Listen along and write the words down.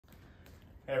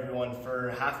Hey everyone, for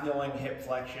half kneeling hip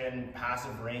flexion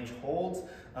passive range holds,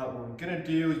 what we're gonna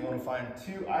do is we want to find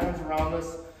two items around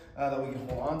us that we can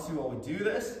hold on to while we do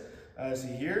this. So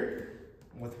here,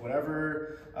 with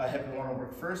whatever hip we want to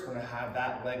work first, we're gonna have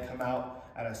that leg come out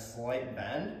at a slight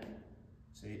bend.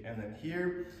 See, and then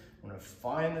here, we're gonna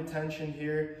find the tension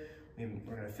here.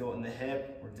 We're gonna feel it in the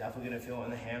hip. We're definitely gonna feel it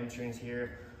in the hamstrings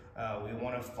here. We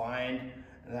want to find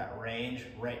that range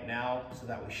right now so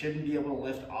that we shouldn't be able to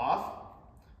lift off.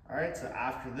 All right, so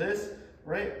after this,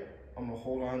 right, I'm gonna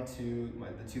hold on to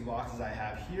the two boxes I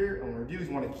have here, and what we're gonna do is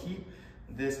we wanna keep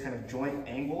this kind of joint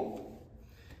angle,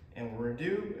 and what we're gonna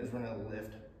do is we're gonna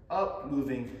lift up,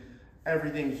 moving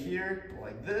everything here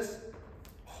like this,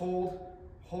 hold,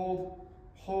 hold,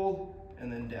 hold,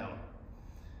 and then down.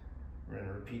 We're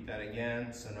gonna repeat that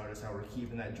again, so notice how we're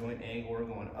keeping that joint angle, we're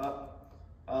going up,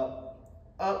 up,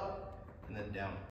 up, and then down.